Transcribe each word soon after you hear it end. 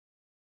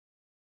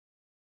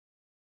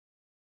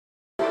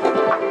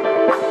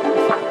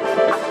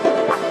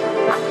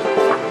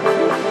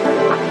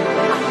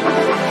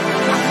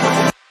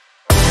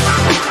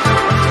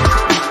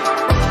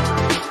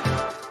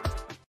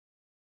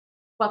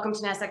Welcome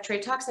to Nasdaq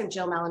Trade Talks. I'm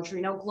Jill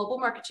Malandrino, Global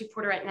Markets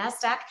Reporter at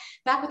Nasdaq,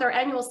 back with our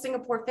annual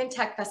Singapore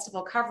Fintech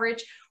Festival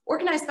coverage.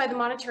 Organized by the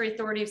Monetary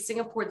Authority of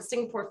Singapore, the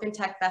Singapore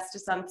Fintech Fest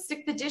is on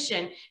 6th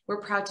edition.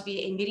 We're proud to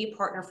be a media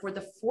partner for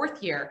the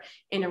 4th year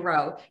in a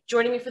row.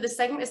 Joining me for this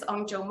segment is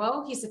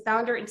Aung. He's the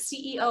founder and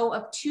CEO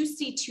of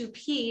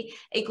 2C2P,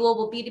 a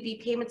global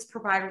B2B payments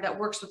provider that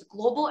works with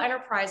global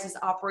enterprises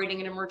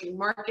operating in emerging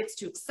markets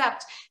to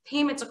accept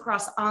payments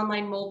across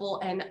online, mobile,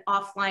 and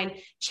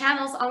offline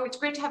channels. Aung, it's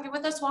great to have you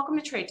with us. Welcome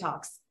to Trade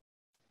Talks.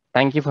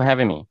 Thank you for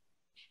having me.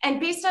 And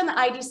based on the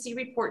IDC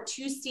report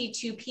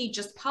 2C2P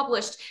just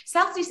published,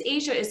 Southeast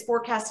Asia is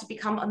forecast to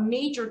become a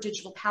major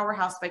digital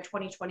powerhouse by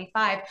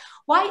 2025.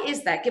 Why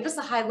is that? Give us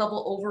a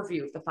high-level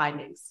overview of the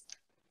findings.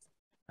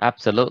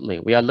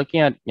 Absolutely. We are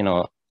looking at,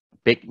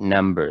 big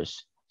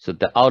numbers. So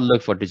the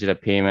outlook for digital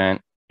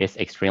payment is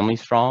extremely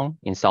strong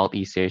in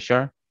Southeast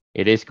Asia.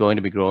 It is going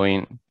to be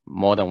growing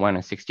more than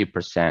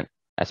 160%,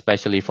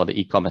 especially for the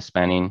e-commerce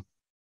spending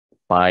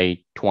by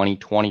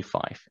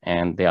 2025.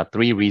 And there are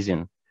 3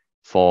 reasons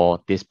for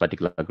this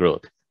particular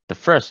growth. The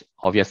first,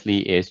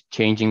 obviously, is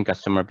changing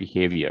customer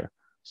behavior.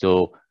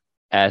 So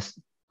as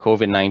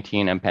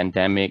COVID-19 and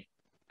pandemic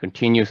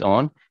continues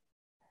on,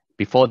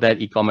 before that,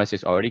 e-commerce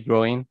is already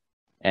growing.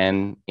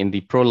 And in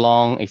the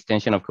prolonged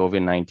extension of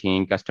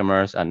COVID-19,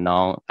 customers are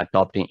now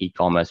adopting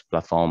e-commerce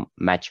platform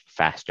much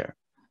faster.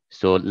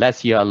 So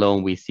last year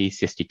alone, we see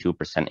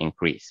 62%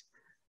 increase.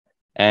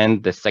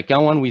 And the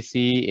second one we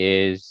see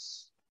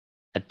is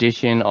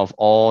addition of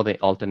all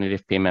the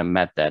alternative payment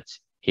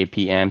methods,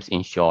 APMs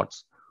in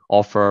shorts,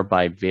 offered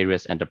by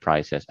various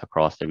enterprises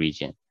across the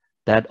region.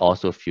 That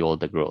also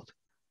fueled the growth.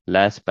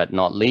 Last but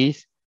not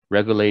least,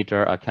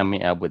 regulators are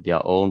coming up with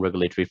their own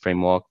regulatory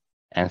framework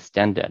and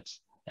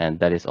standards, and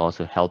that is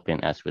also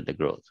helping us with the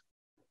growth.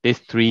 These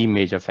 3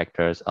 major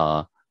factors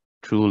are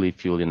truly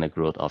fueling the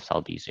growth of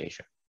Southeast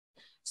Asia.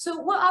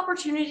 So what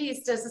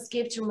opportunities does this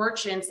give to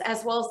merchants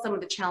as well as some of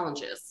the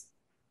challenges?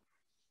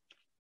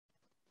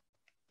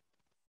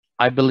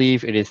 I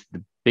believe it is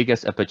the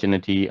biggest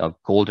opportunity, a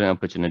golden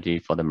opportunity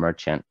for the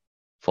merchant,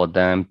 for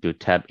them to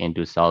tap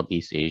into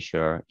Southeast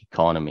Asia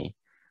economy.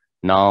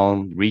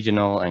 Now,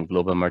 regional and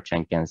global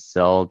merchant can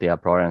sell their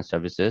products and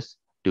services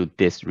to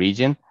this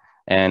region,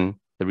 and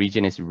the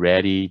region is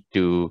ready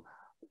to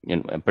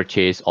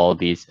purchase all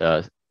these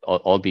products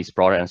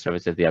and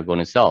services they are going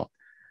to sell.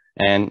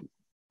 And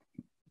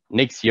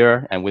next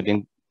year, and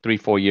within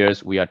 3-4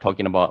 years, we are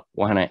talking about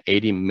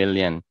 180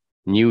 million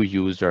new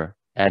users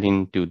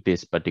adding to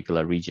this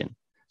particular region.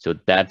 So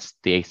that's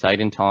the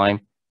exciting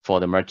time for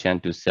the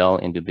merchant to sell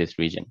into this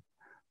region.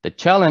 The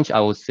challenge, I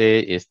would say,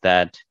 is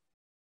that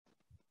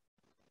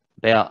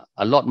there are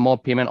a lot more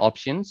payment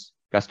options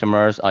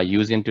customers are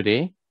using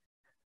today,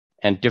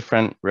 and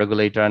different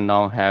regulators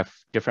now have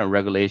different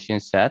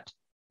regulations set.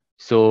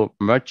 So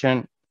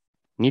merchant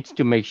needs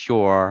to make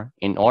sure,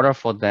 in order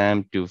for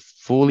them to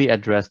fully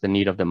address the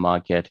need of the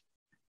market,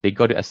 they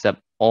got to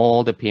accept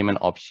all the payment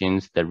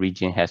options the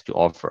region has to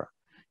offer.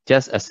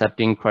 Just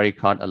accepting credit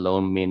card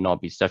alone may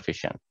not be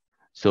sufficient.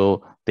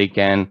 So they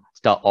can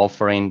start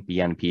offering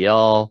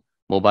BNPL,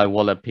 mobile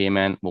wallet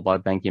payment, mobile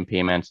banking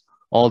payments.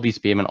 All these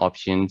payment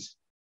options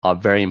are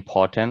very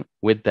important.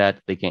 With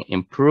that, they can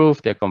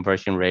improve their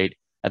conversion rate.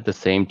 At the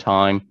same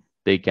time,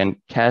 they can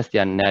cast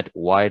their net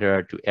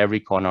wider to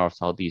every corner of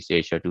Southeast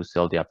Asia to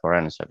sell their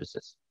products and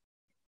services.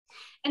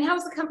 And how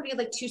is a company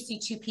like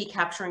 2C2P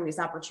capturing these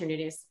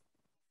opportunities?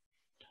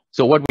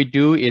 So what we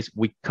do is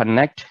we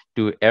connect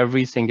to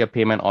every single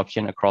payment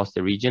option across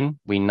the region.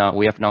 We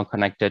have now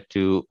connected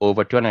to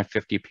over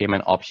 250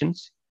 payment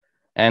options,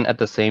 and at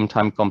the same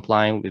time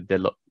complying with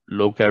the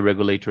local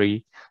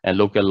regulatory and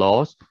local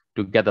laws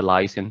to get the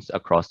license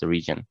across the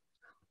region.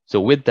 So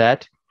with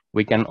that,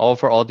 we can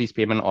offer all these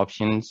payment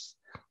options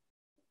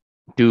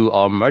to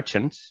our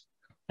merchants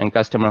and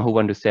customers who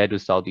want to sell to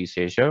Southeast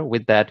Asia.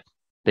 With that,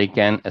 they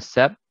can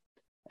accept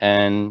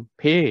and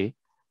pay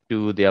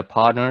to their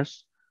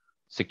partners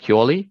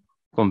securely,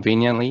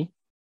 conveniently,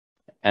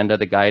 under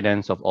the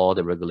guidance of all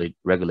the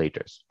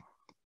regulators.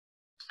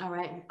 All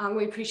right,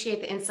 we appreciate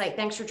the insight.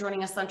 Thanks for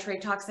joining us on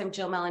Trade Talks. I'm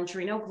Jill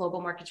Malandrino,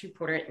 Global Markets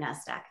Reporter at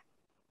Nasdaq.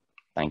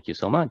 Thank you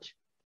so much.